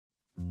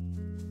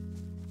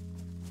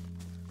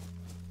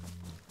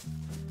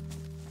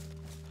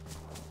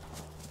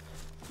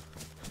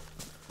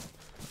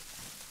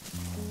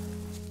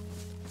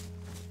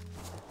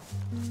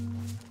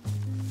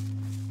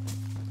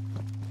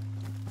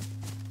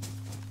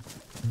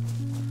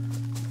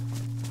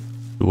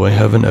Do I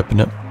have an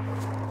Epidemic?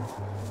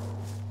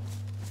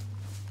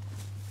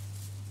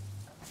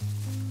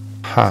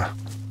 Ha!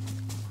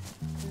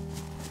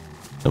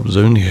 That was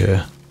only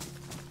here.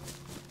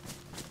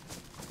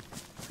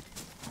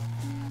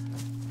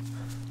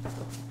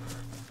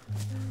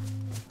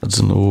 That's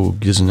an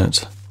org, isn't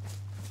it?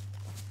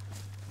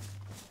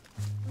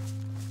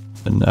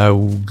 An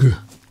aug.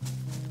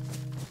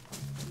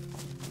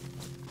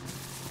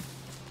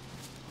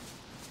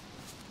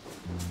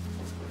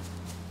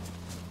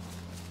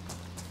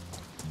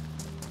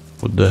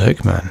 What the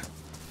heck, man?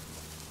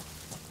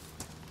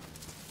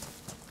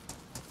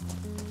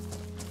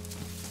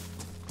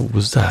 What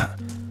was that?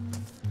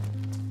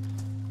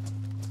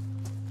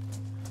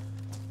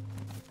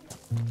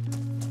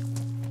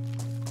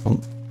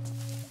 Oh.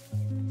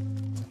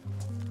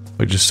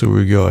 I just saw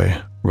a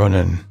guy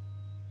running.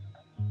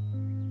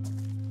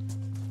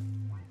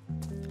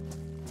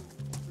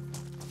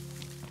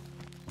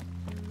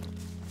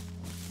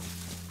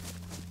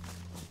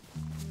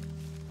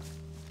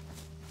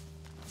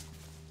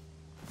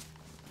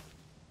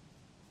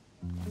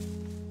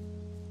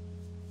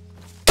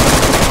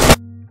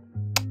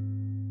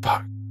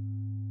 Fuck.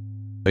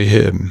 I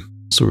hit him,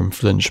 saw him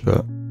flinch,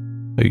 but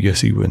I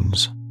guess he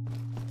wins.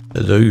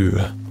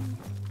 Hello.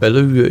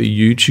 Hello,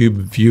 YouTube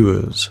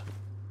viewers.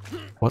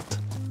 What?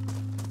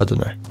 I don't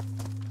know.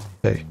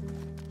 Okay.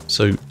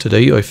 So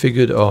today I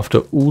figured after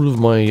all of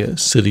my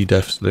silly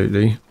deaths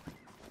lately,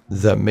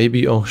 that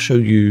maybe I'll show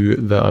you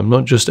that I'm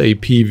not just a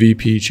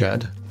PvP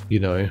Chad, you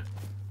know.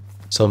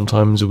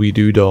 Sometimes we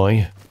do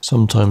die,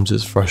 sometimes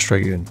it's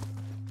frustrating.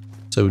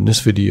 So in this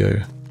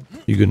video,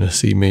 you're gonna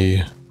see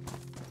me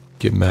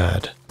get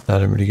mad. I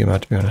don't really get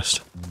mad, to be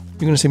honest.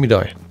 You're gonna see me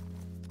die.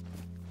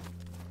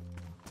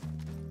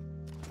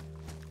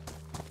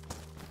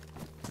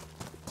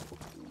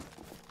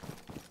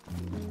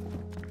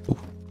 Ooh,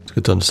 it's a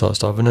good time to start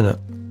starving, isn't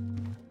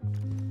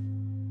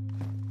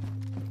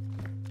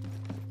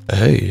it?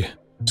 Hey,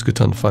 it's a good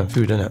time to find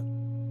food, isn't it?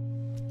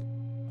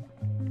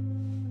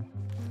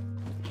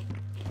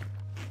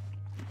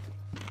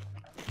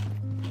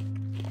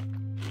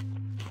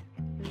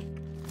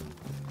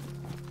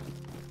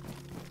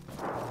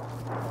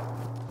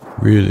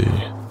 Really?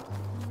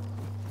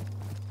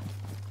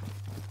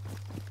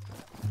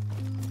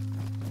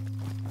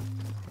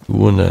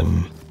 Well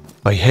then,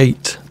 I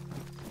hate.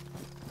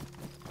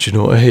 Do you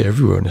know what I hate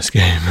everywhere in this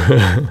game?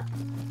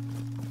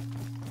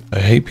 I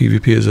hate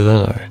PvP as I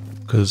don't know,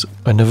 because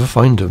I never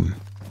find them.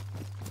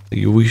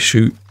 You always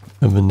shoot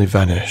and then they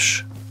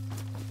vanish.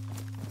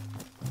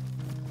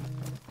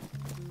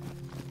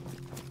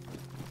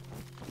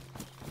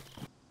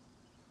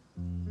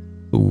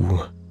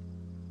 Ooh.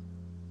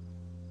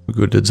 We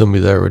got a dead zombie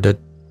there, or dead.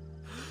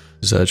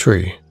 Is that a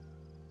tree?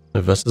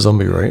 No, that's a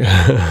zombie, right?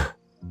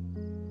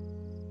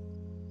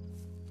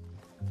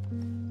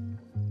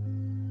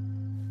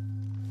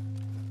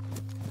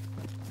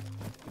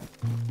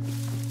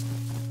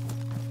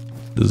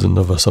 There's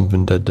another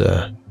something dead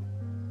there.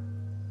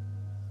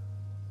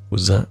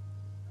 Was that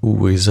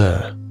always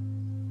there?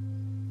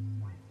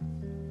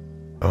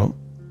 Oh.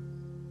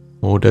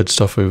 More dead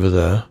stuff over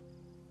there.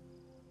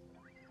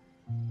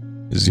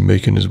 Is he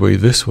making his way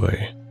this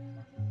way?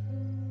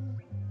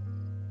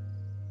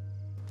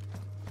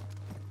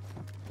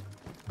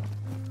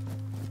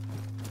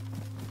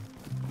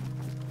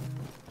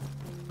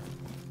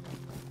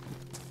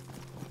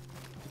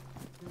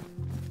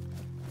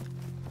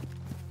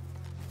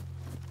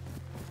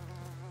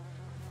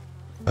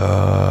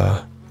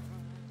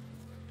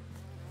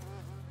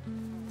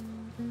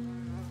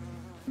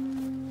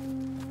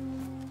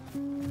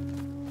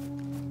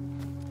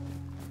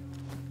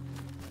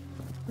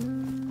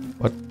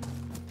 What?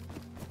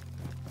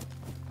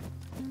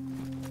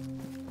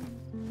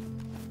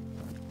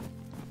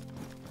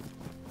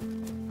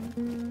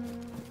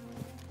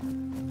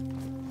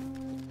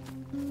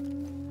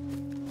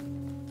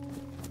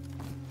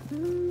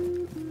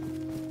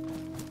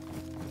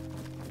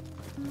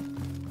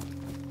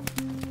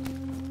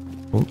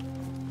 Oh.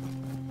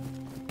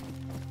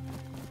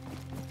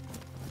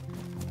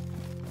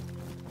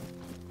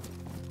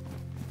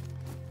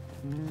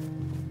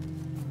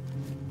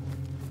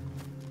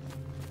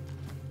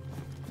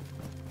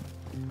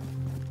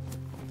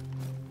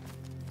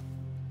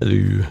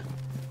 Hello.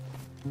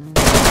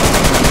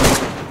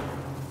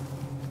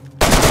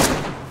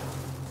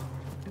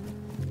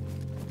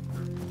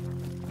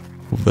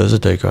 Oh, there's a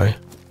dead guy.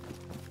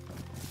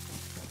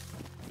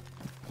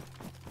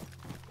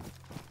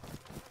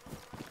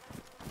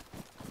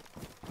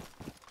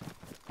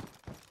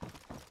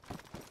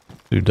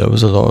 Dude, that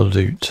was a lot of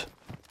loot.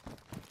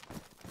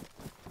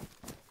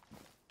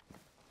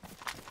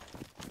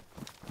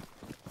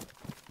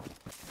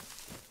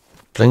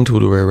 Flanked all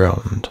the way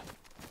around.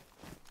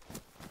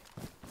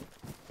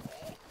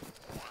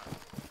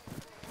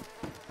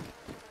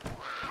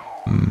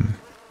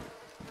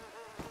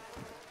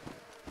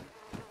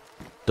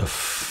 The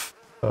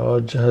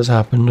fudge has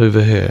happened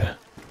over here.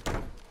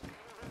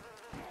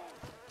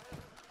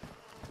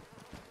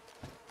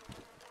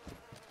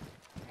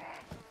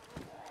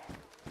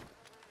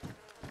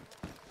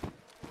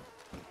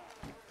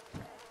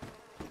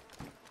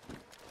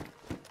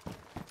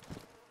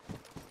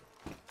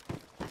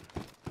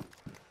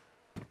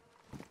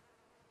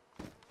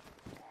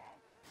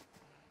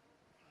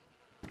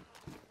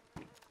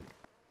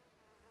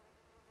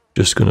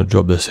 Just gonna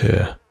drop this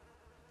here.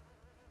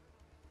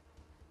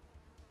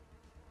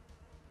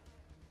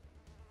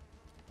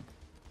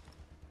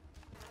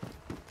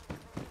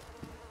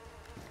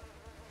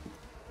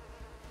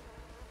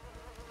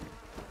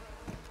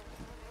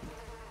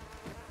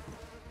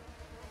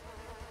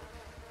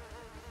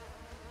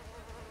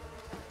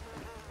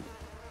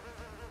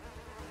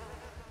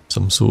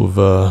 Some sort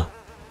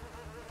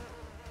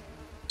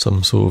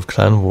of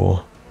clan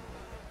war.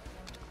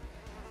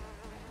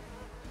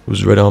 It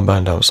was red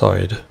armband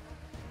outside,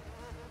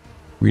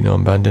 green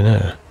armband in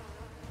here.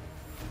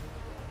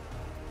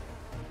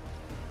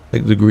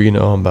 Take the green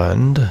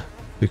armband,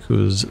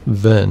 because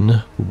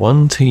then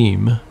one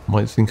team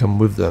might think I'm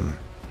with them.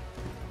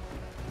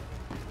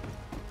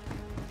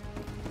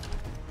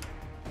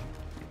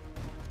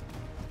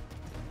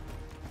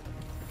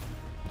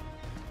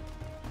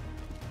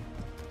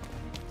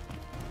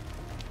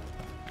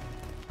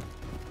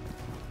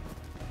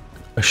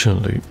 I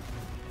shouldn't loot,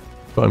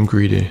 but I'm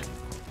greedy.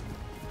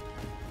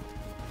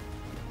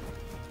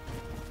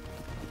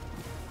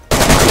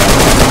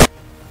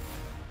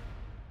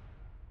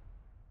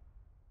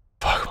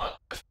 Fuck my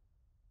life.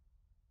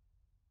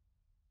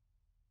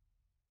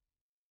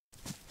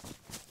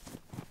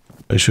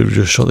 I should have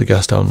just shot the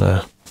gas down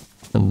there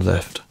and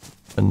left.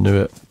 I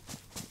knew it.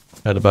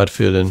 I had a bad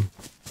feeling.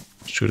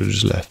 Should have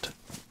just left.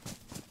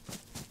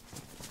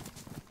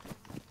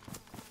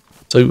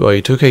 So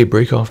I took a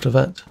break after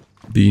that.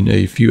 Been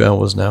a few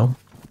hours now.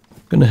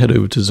 Gonna head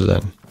over to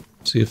Zelen.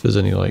 See if there's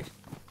any like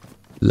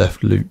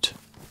left loot.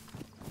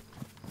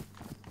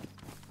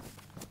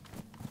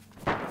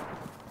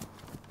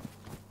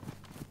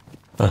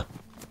 Ah,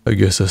 I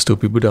guess there's still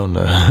people down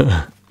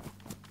there.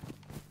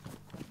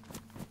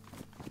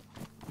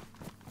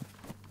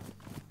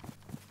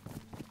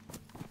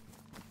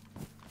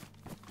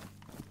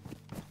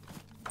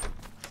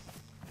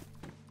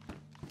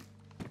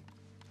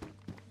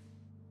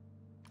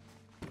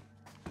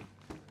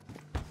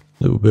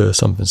 Little bit of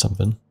something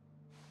something.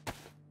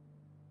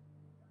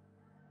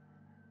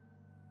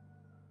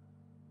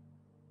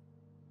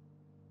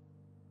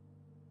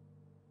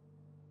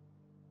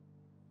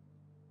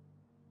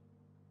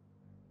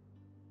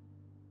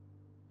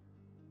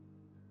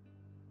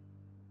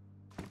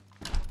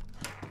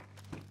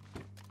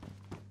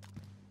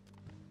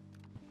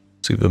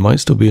 See, there might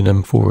still be an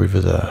M4 over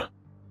there.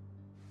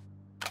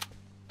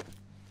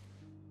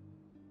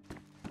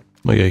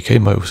 My AK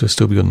might also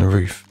still be on the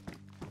roof.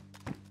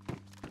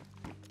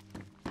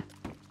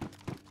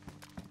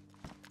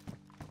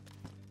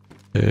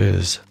 It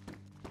is.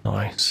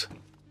 Nice.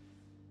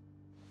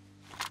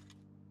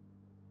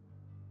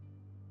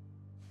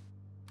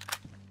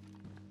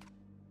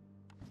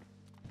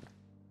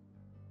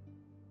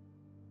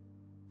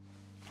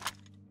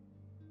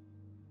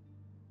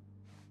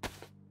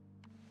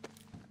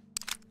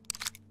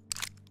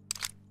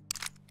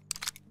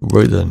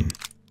 Right then.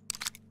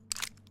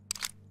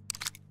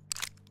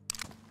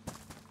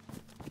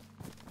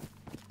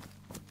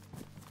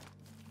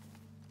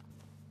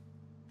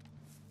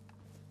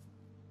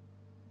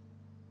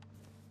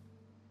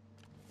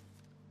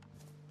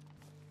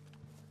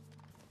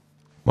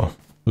 Well,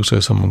 looks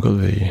like someone got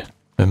the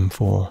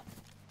M4.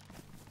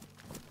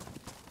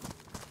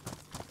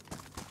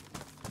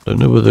 Don't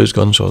know where those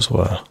gunshots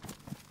were.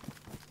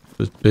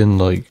 It's been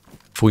like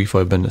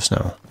 45 minutes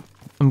now.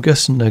 I'm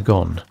guessing they're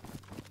gone.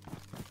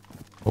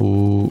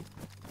 Oh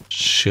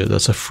shit,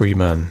 that's a free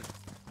man.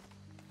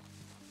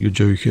 You're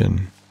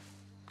joking.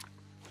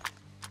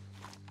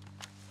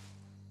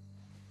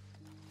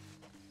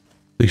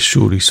 They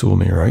surely saw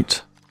me,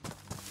 right?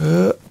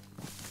 They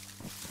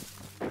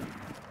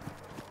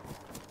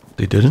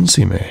didn't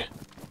see me.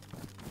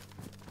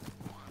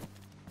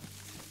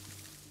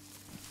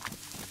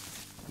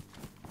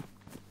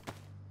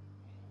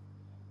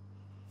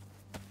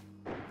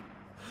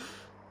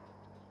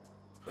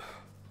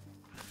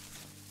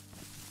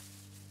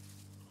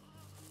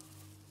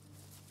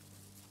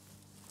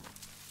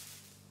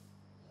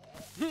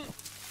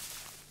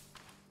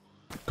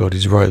 God,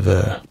 he's right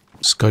there.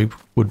 Scope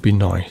would be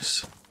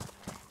nice.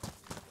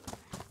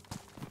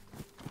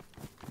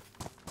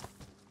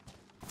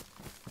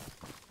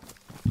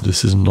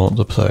 This is not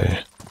the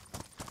play.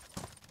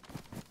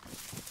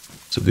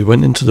 So they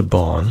went into the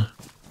barn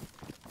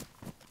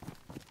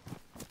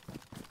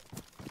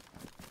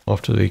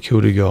after they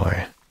killed a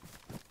guy.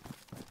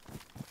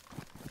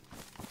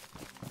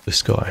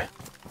 This guy.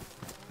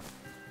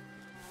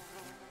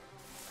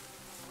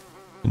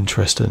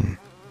 Interesting.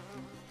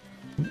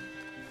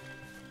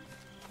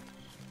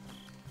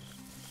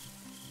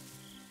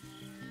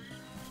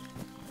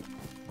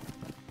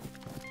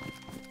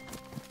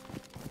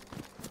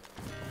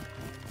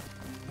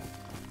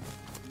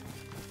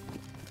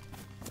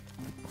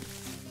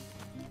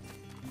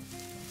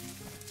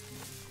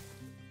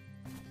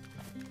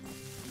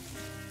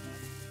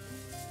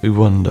 I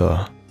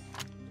wonder,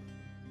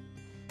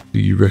 do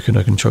you reckon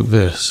I can chuck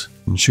this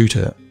and shoot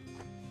it?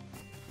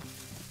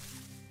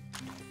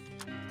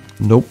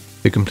 Nope,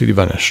 it completely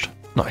vanished.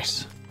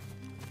 Nice.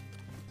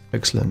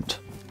 Excellent.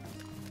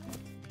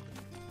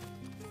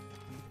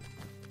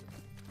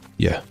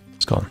 Yeah,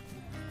 it's gone.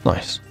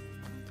 Nice.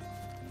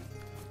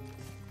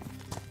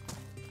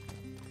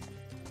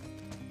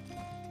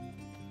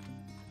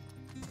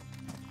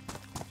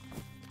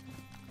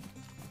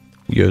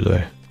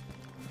 YOLO.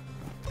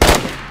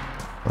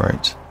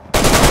 Right.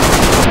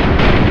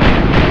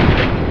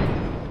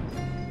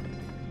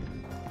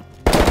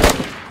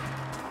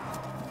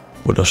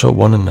 Well, I shot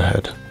one in the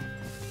head.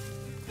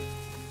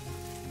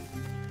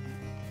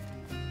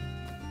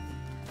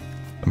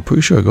 I'm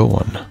pretty sure I got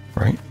one,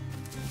 right?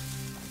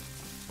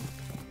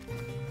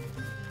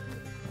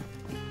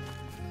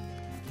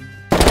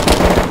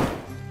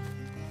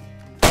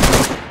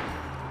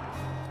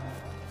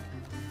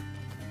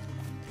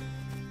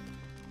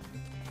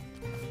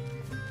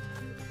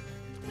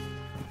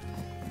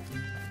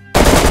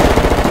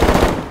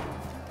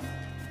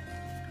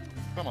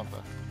 Come on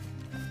there.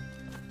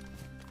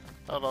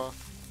 Hello.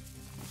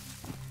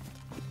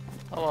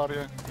 How are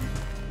you?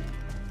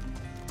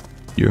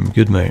 You're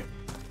good, mate.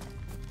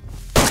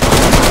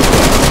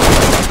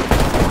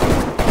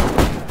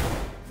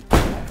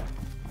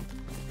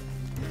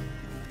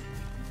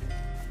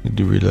 Need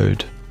to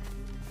reload.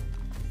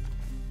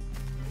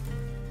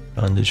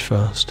 Bandage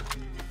fast.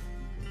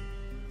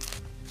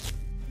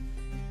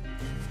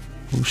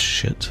 Oh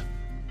shit.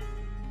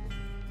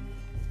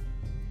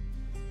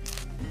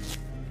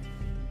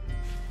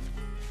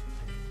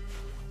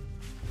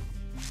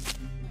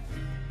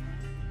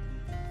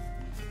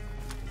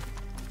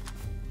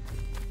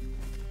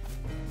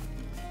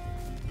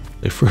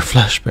 They threw a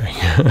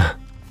flashbang.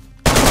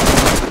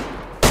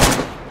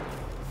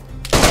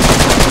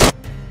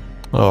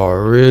 Oh,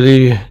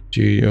 really?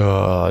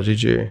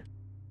 GG.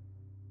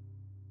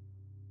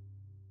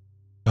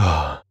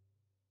 Ah.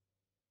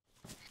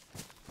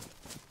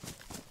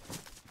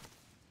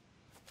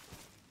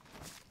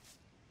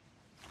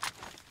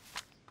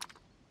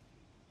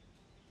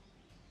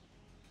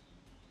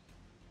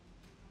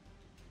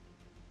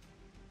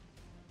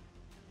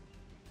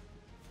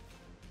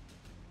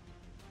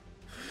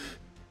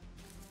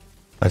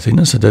 I think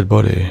that's a dead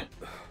body.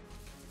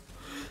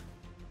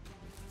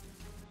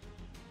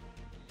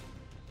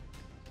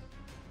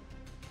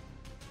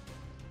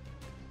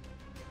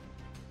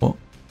 What?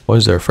 Why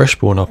is there a fresh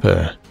spawn up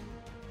here?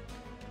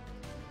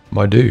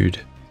 My dude.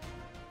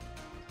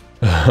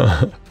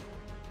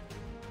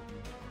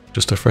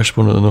 Just a fresh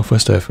spawn at the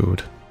Northwest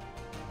Airfield.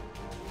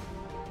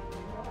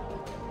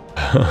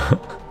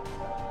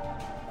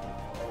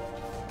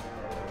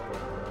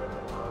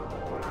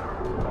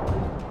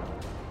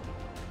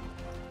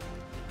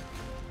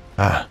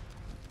 Ah.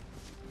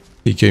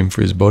 He came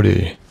for his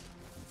body.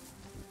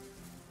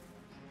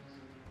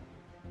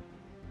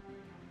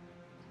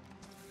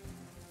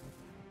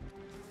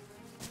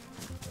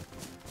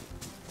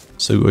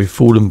 So we've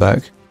fallen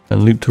back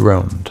and looped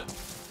around.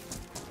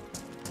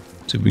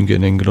 See if we can get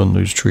an angle on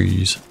those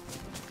trees.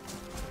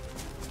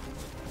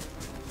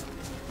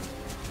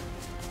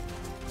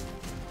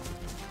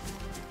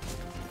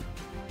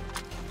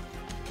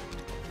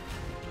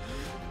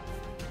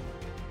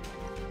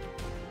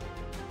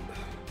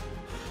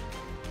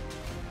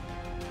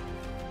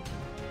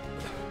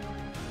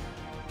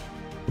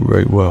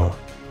 Right, well,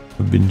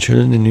 we've been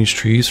chilling in these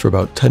trees for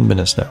about 10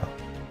 minutes now,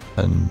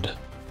 and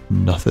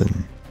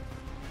nothing.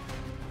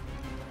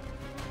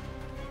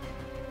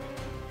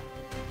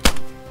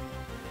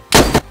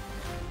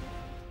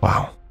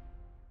 Wow.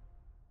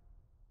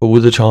 What were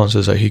the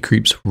chances that he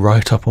creeps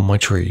right up on my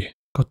tree?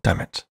 God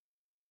damn it.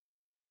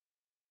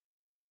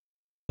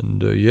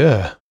 And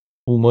yeah,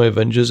 all my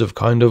Avengers have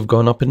kind of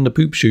gone up in the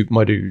poop chute,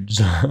 my dudes.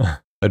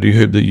 I do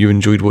hope that you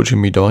enjoyed watching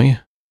me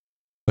die.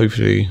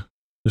 Hopefully,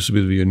 this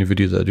will be the only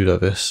video that I do like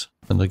this,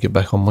 and I get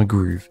back on my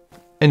groove.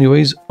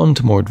 Anyways, on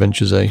to more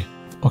adventures, eh?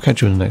 I'll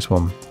catch you in the next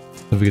one.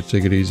 Don't forget to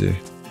take it easy.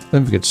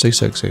 Don't forget to stay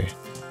sexy.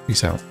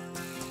 Peace out.